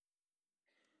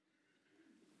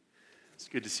It's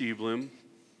good to see you, Bloom.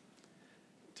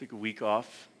 Took a week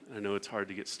off. I know it's hard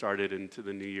to get started into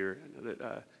the new year. I know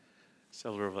that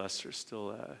several of us are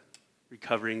still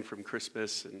recovering from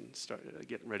Christmas and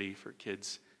getting ready for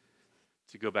kids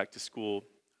to go back to school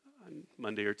on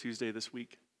Monday or Tuesday this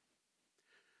week.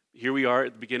 Here we are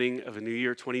at the beginning of a new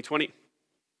year, 2020.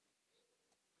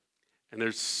 And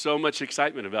there's so much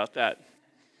excitement about that.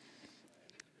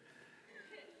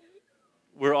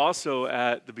 We're also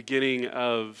at the beginning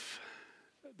of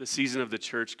the season of the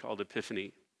church called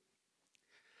Epiphany.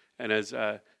 And as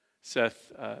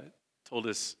Seth told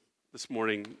us this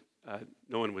morning,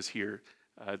 no one was here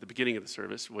at the beginning of the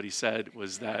service. What he said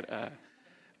was that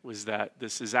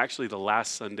this is actually the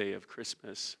last Sunday of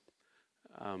Christmas.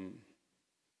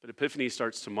 But Epiphany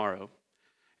starts tomorrow.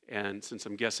 And since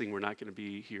I'm guessing we're not going to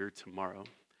be here tomorrow,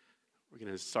 we're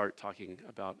going to start talking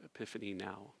about Epiphany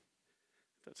now,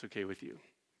 if that's okay with you.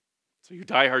 So you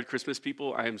diehard Christmas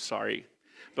people, I am sorry.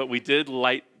 But we did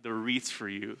light the wreaths for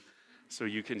you, so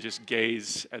you can just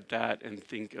gaze at that and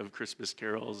think of Christmas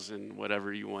carols and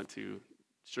whatever you want to,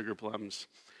 sugar plums,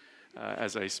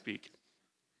 as I speak.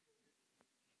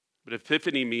 But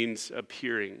Epiphany means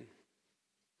appearing.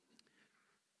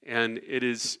 And it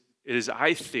is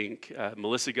I think,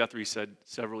 Melissa Guthrie said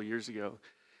several years ago,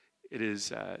 it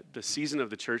is the season of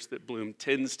the church that Bloom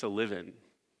tends to live in,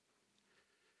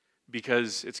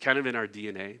 because it's kind of in our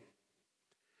DNA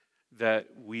that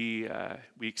we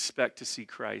expect to see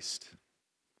Christ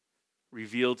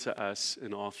revealed to us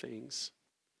in all things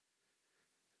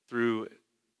through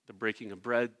the breaking of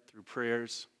bread, through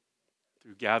prayers,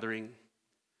 through gathering,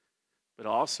 but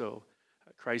also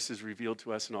Christ is revealed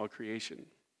to us in all creation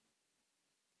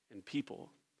and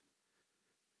people.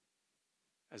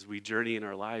 As we journey in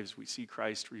our lives, we see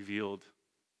Christ revealed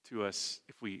to us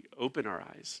if we open our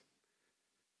eyes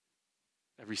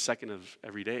every second of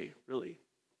every day, really.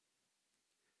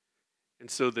 And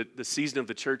so the season of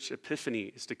the church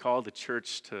Epiphany is to call the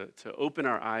church to open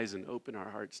our eyes and open our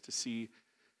hearts to see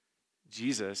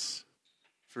Jesus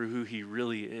for who he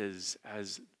really is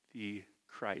as the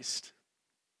Christ.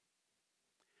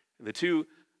 And the two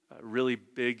really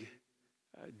big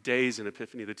days in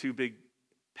Epiphany, the two big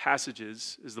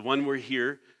passages, is the one we're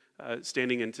here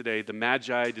standing in today, the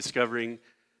Magi discovering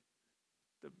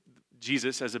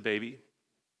Jesus as a baby,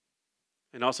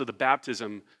 and also the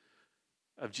baptism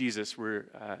of Jesus,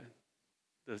 where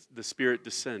the Spirit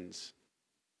descends,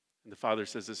 and the Father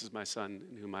says, "This is my Son,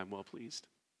 in whom I'm well pleased."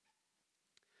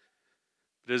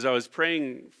 But as I was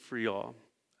praying for y'all,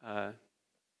 it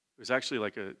was actually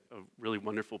like a really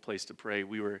wonderful place to pray.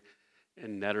 We were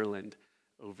in Netherlands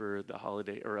over the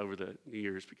holiday, or over the New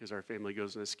Year's, because our family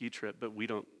goes on a ski trip, but we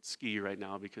don't ski right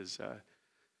now because of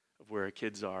where our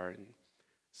kids are. And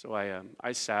so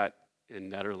I sat in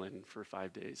Netherlands for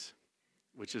 5 days,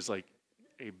 which is like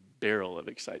a barrel of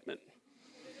excitement.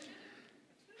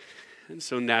 And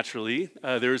so naturally,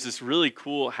 there was this really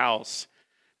cool house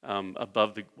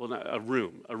above a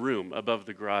room above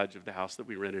the garage of the house that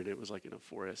we rented. It was like in a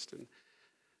forest, and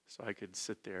so I could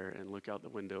sit there and look out the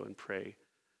window and pray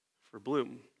for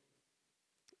Bloom.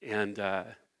 And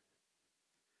I'm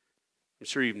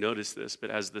sure you've noticed this,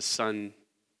 but as the sun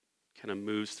kind of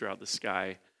moves throughout the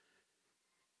sky,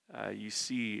 you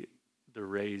see the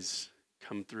rays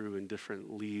come through in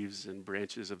different leaves and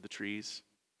branches of the trees.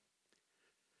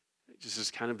 It just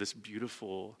is kind of this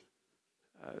beautiful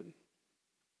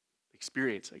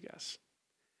experience, I guess.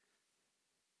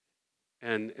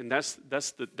 And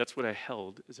that's what I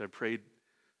held as I prayed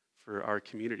for our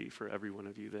community, for every one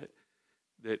of you,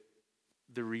 that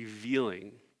the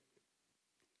revealing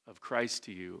of Christ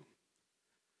to you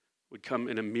would come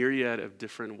in a myriad of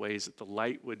different ways, that the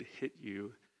light would hit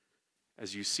you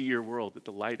as you see your world, that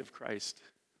the light of Christ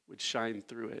would shine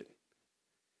through it,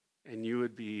 and you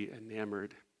would be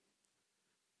enamored.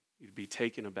 You'd be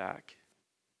taken aback.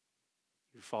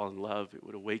 You'd fall in love. It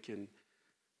would awaken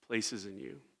places in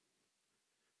you.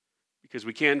 Because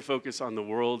we can focus on the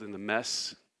world and the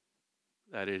mess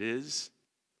that it is,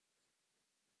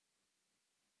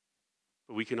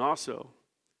 but we can also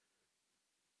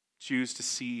choose to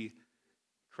see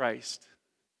Christ.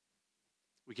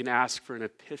 We can ask for an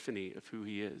epiphany of who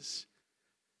he is,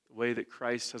 the way that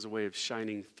Christ has a way of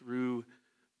shining through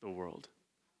the world,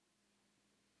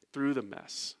 through the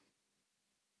mess,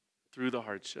 through the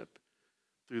hardship,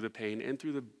 through the pain, and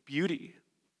through the beauty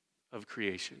of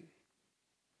creation.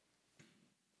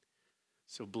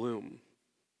 So Bloom,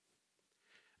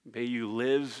 may you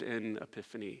live in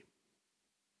Epiphany.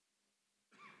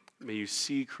 May you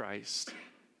see Christ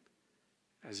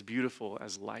as beautiful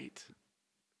as light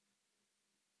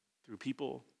through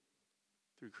people,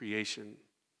 through creation,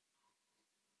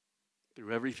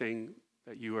 through everything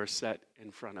that you are set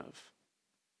in front of.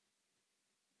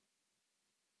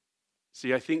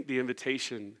 See, I think the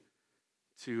invitation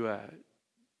to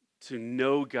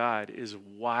know God is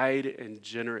wide and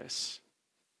generous.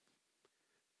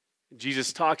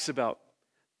 Jesus talks about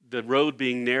the road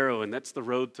being narrow, and that's the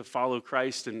road to follow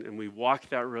Christ, and we walk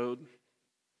that road.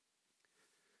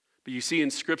 But you see in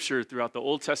Scripture throughout the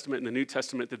Old Testament and the New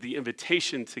Testament that the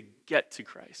invitation to get to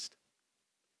Christ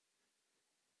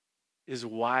is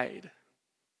wide.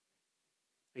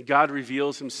 And God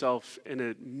reveals himself in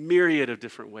a myriad of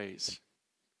different ways.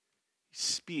 He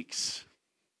speaks.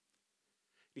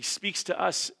 He speaks to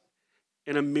us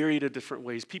in a myriad of different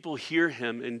ways. People hear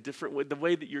him in different ways. The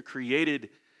way that you're created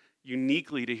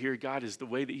uniquely to hear God is the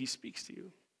way that he speaks to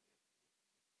you.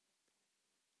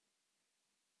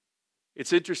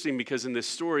 It's interesting because in this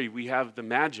story we have the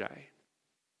Magi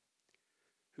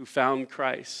who found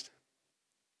Christ,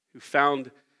 who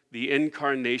found the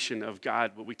incarnation of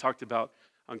God, what we talked about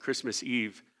on Christmas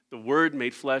Eve, the Word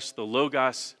made flesh, the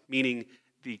Logos, meaning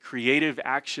the creative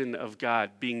action of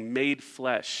God being made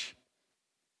flesh.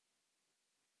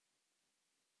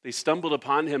 They stumbled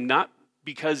upon him not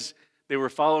because they were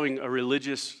following a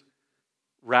religious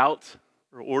route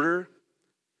or order.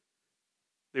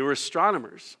 They were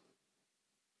astronomers.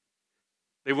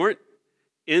 They weren't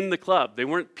in the club. They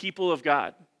weren't people of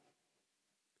God.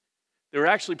 They were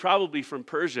actually probably from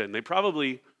Persia, and they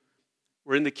probably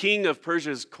were in the king of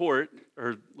Persia's court,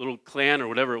 or little clan, or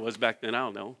whatever it was back then, I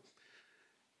don't know.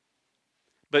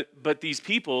 But these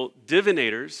people,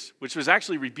 divinators, which was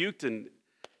actually rebuked in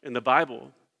the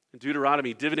Bible, in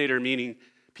Deuteronomy, divinator meaning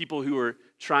people who were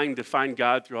trying to find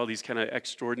God through all these kind of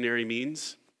extraordinary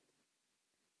means,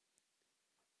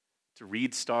 to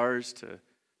read stars, to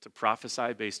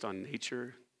prophesy based on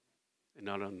nature and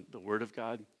not on the word of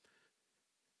God.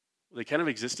 They kind of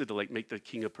existed to make the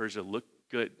king of Persia look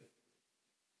good.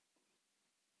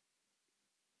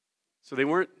 So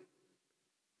it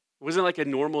wasn't like a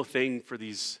normal thing for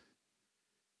these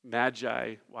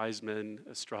magi, wise men,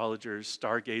 astrologers,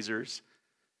 stargazers,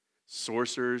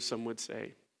 sorcerers, some would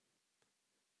say,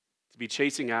 to be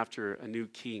chasing after a new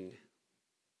king.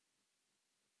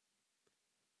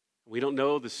 We don't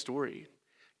know the story.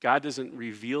 God doesn't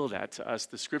reveal that to us.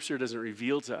 The Scripture doesn't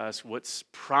reveal to us what's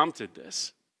prompted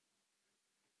this,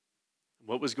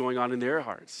 what was going on in their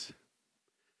hearts.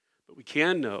 But we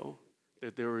can know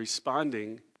that they were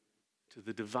responding to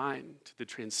the divine, to the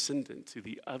transcendent, to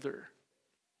the other.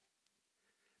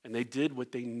 And they did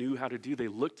what they knew how to do. They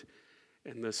looked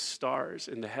in the stars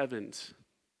in the heavens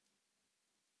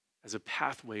as a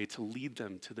pathway to lead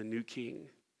them to the new king.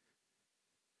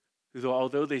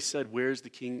 Although they said, "Where's the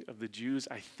king of the Jews?"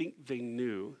 I think they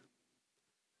knew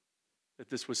that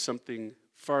this was something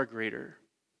far greater.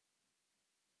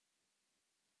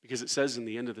 Because it says in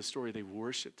the end of the story, they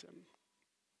worshiped him.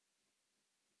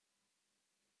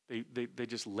 They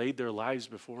just laid their lives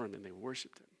before him and they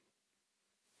worshiped him.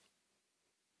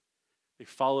 They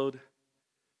followed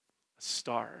a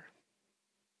star.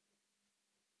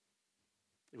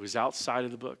 It was outside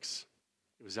of the books.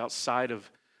 It was outside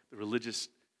of the religious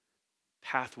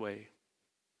pathway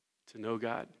to know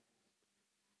God.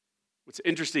 What's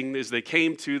interesting is they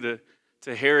came to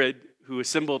Herod, who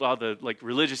assembled all the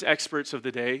religious experts of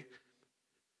the day.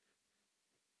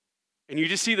 And you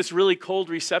just see this really cold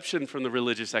reception from the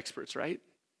religious experts, right?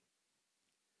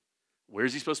 Where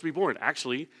is he supposed to be born?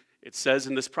 Actually, it says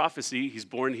in this prophecy, he's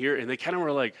born here. And they kind of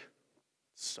were like,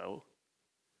 so?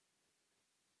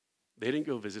 They didn't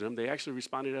go visit him. They actually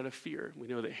responded out of fear. We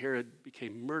know that Herod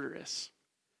became murderous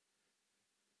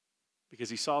because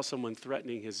he saw someone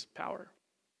threatening his power.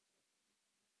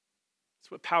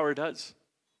 That's what power does.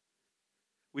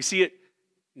 We see it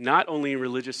not only in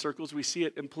religious circles, we see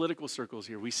it in political circles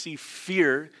here. We see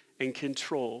fear and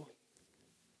control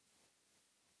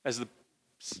as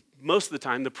most of the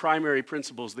time the primary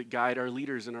principles that guide our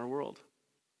leaders in our world.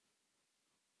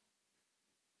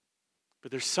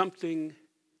 But there's something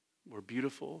more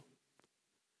beautiful,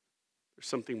 there's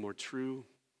something more true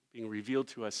being revealed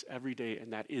to us every day,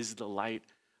 and that is the light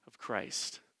of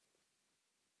Christ.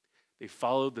 They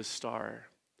followed the star,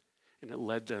 and it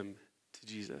led them to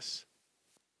Jesus.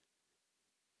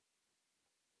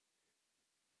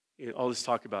 All this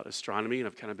talk about astronomy, and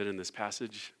I've kind of been in this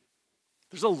passage.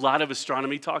 There's a lot of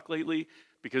astronomy talk lately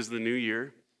because of the new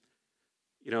year.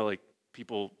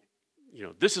 People,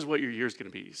 this is what your year's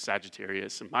going to be,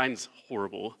 Sagittarius, and mine's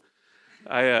horrible.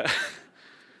 I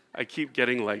keep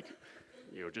getting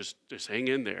just hang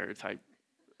in there type,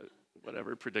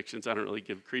 whatever predictions. I don't really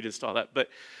give credence to all that,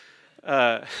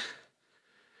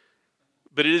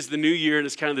 But it is the new year, and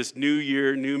it's kind of this new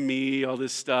year, new me, all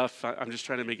this stuff. I'm just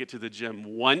trying to make it to the gym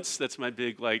once. That's my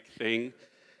big, thing.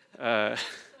 Uh,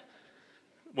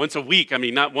 once a week. I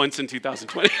mean, not once in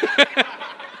 2020.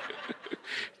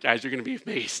 Guys, you're going to be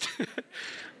amazed.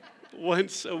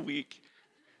 Once a week.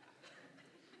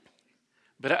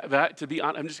 But to be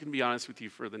honest, I'm just going to be honest with you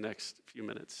for the next few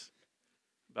minutes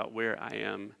about where I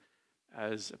am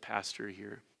as a pastor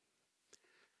here.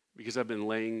 Because I've been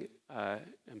laying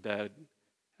in bed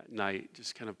at night,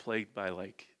 just kind of plagued by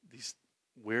these,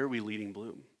 where are we leading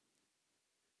Bloom?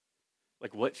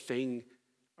 What thing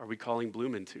are we calling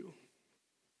Bloom into?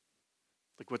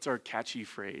 What's our catchy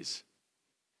phrase?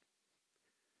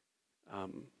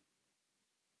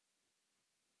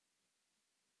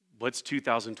 What's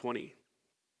 2020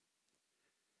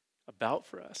 about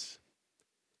for us?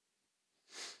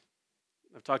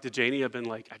 I've talked to Janie. I've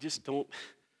been I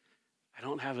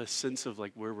don't have a sense of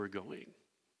where we're going.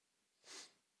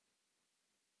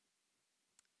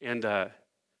 And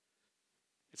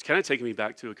it's kind of taken me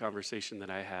back to a conversation that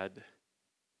I had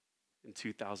in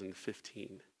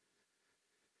 2015.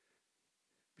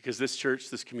 Because this church,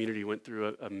 this community went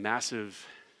through a massive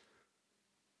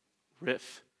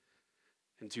riff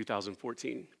in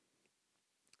 2014.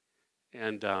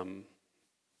 And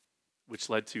which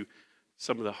led to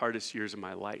some of the hardest years of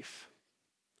my life.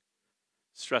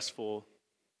 Stressful.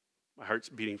 My heart's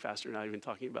beating faster, not even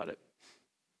talking about it.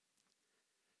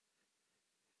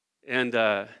 And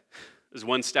as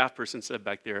one staff person said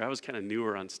back there, I was kind of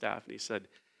newer on staff, and he said,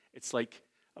 it's like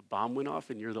a bomb went off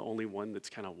and you're the only one that's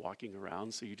kind of walking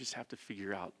around, so you just have to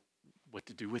figure out what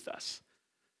to do with us.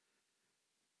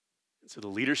 And so the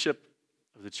leadership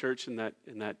of the church in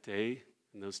that day,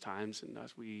 in those times, and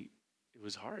it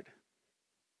was hard.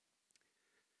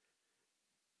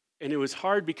 And it was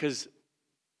hard because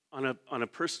on a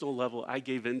personal level, I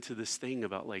gave into this thing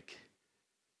about well,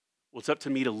 it's up to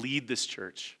me to lead this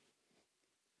church.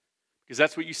 Because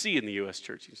that's what you see in the U.S.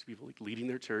 church. You see people leading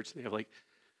their church, and they have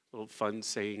little fun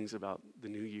sayings about the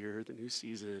new year, the new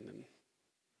season.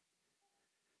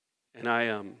 And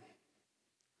I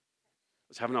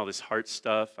was having all this heart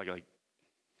stuff. I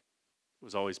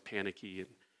was always panicky. And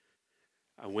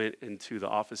I went into the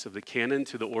office of the canon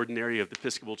to the ordinary of the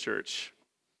Episcopal Church,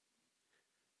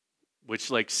 which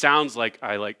sounds like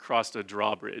I crossed a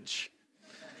drawbridge.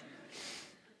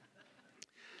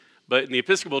 But in the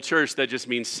Episcopal Church, that just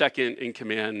means second in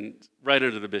command, right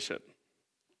under the bishop.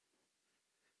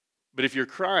 But if you're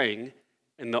crying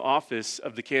in the office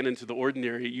of the canon to the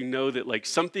ordinary, you know that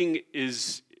something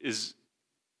is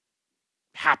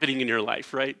happening in your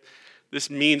life, right? This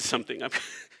means something.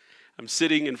 I'm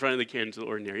sitting in front of the canon to the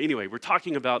ordinary. Anyway, we're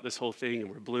talking about this whole thing and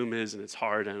where Bloom is, and it's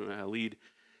hard, and I don't know how to lead.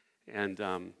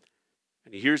 And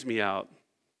he hears me out,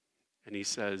 and he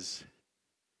says,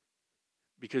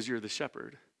 because you're the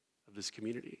shepherd of this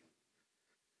community.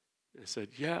 And I said,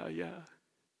 yeah.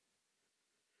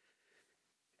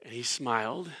 And he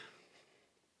smiled,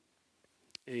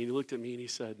 and he looked at me and he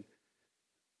said,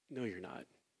 no, you're not.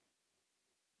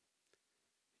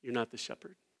 You're not the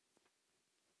shepherd.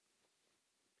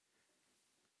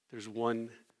 There's one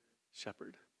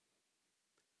shepherd.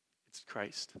 It's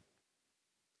Christ.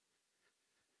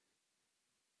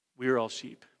 We are all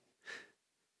sheep.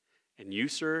 And you,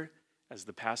 sir, as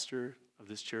the pastor of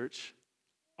this church,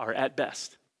 are at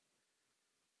best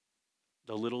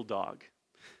the little dog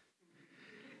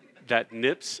that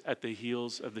nips at the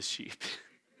heels of the sheep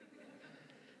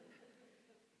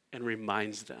and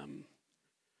reminds them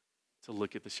to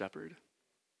look at the shepherd,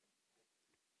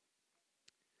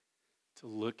 to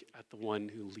look at the one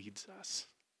who leads us.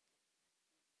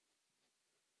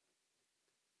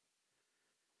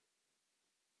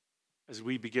 As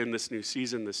we begin this new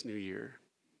season, this new year,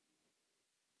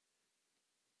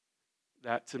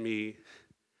 that to me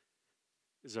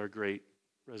is our great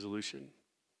resolution.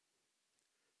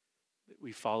 That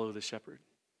we follow the shepherd.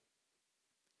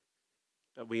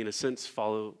 That we, in a sense,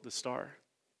 follow the star.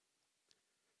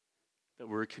 That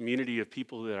we're a community of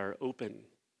people that are open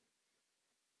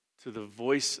to the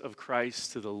voice of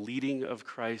Christ, to the leading of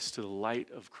Christ, to the light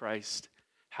of Christ,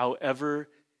 however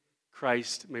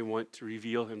Christ may want to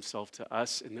reveal himself to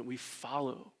us, and that we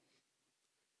follow.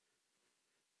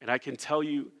 And I can tell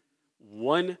you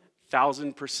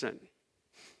 1,000%,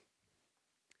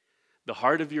 the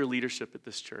heart of your leadership at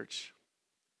this church,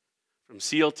 from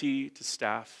CLT to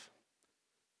staff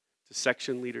to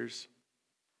section leaders,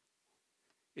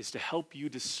 is to help you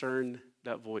discern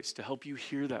that voice, to help you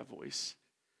hear that voice,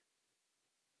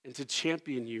 and to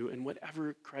champion you in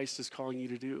whatever Christ is calling you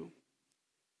to do.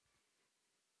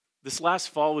 This last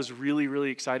fall was really,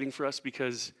 really exciting for us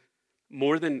because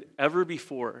more than ever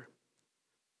before,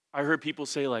 I heard people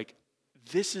say, like,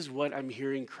 this is what I'm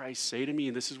hearing Christ say to me,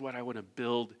 and this is what I want to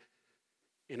build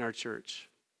in our church.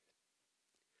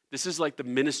 This is like the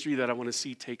ministry that I want to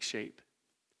see take shape.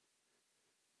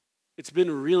 It's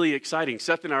been really exciting.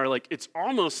 Seth and I are like, it's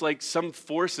almost like some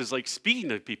force is like speaking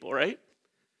to people, right?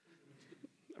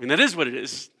 I mean, that is what it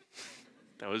is.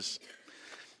 That was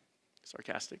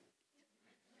sarcastic.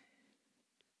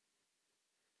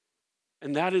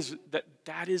 And that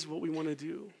is what we want to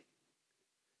do.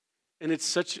 And it's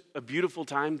such a beautiful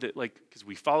time that, like, because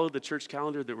we follow the church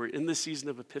calendar, that we're in the season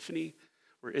of Epiphany.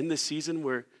 We're in this season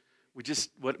where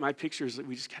what my picture is, that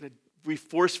we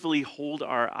forcefully hold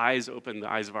our eyes open.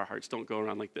 The eyes of our hearts don't go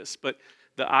around like this, but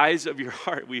the eyes of your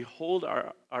heart, we hold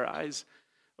our eyes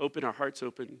open, our hearts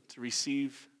open to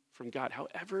receive from God.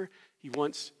 However he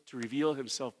wants to reveal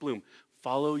himself, Bloom,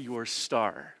 follow your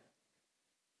star.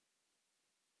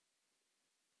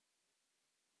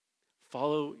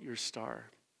 Follow your star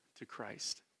to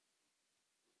Christ.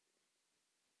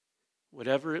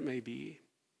 Whatever it may be.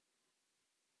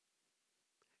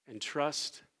 And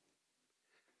trust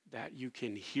that you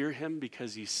can hear him,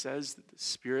 because he says that the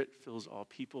Spirit fills all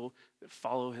people that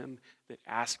follow him, that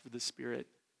ask for the Spirit.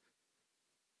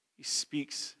 He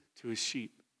speaks to his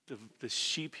sheep. The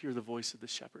sheep hear the voice of the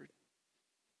shepherd.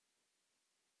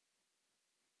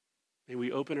 May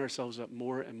we open ourselves up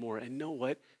more and more. And know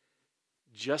what?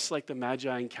 Just like the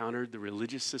Magi encountered the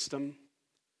religious system,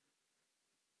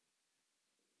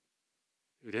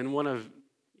 who didn't want to,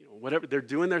 whatever, they're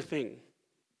doing their thing.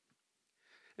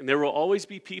 And there will always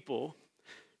be people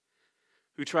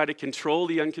who try to control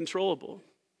the uncontrollable.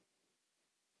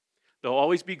 There'll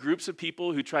always be groups of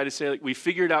people who try to say, like, we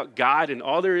figured out God and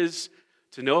all there is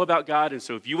to know about God, and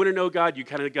so if you want to know God, you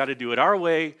kind of got to do it our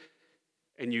way.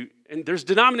 And there's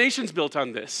denominations built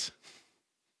on this.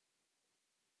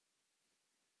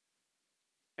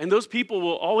 And those people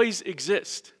will always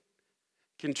exist.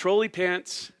 Control-y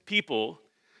pants people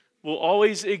will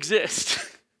always exist.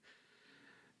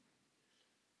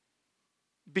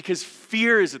 Because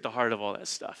fear is at the heart of all that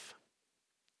stuff.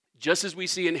 Just as we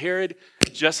see in Herod,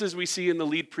 just as we see in the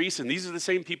lead priests, and these are the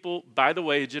same people, by the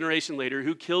way, a generation later,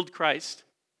 who killed Christ.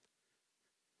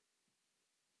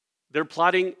 They're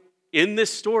plotting in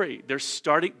this story.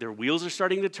 Their wheels are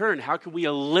starting to turn. How can we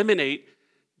eliminate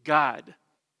God?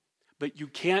 But you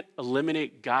can't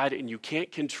eliminate God, and you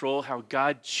can't control how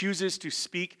God chooses to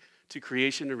speak to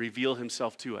creation and reveal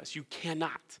himself to us. You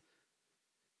cannot.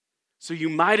 So you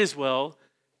might as well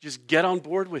just get on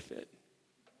board with it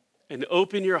and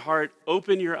open your heart,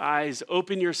 open your eyes,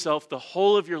 open yourself, the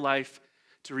whole of your life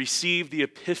to receive the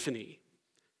epiphany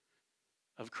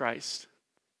of Christ.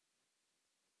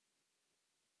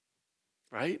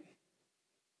 Right?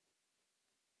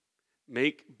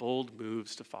 Make bold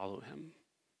moves to follow him.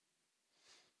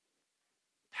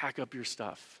 Pack up your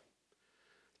stuff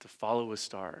to follow a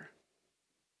star.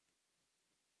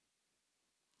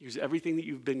 Use everything that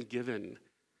you've been given,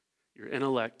 your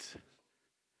intellect,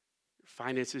 your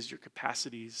finances, your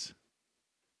capacities.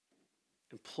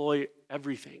 Employ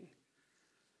everything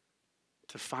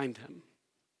to find him,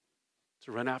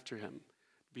 to run after him,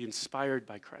 be inspired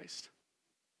by Christ.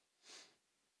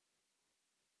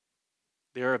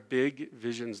 There are big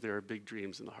visions, there are big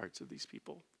dreams in the hearts of these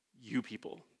people. You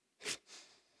people.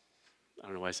 I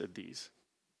don't know why I said these.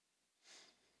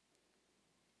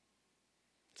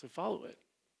 So follow it.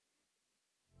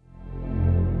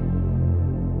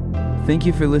 Thank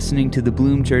you for listening to the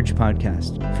Bloom Church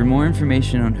podcast. For more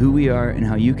information on who we are and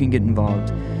how you can get involved,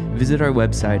 visit our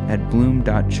website at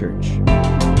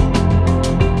bloom.church.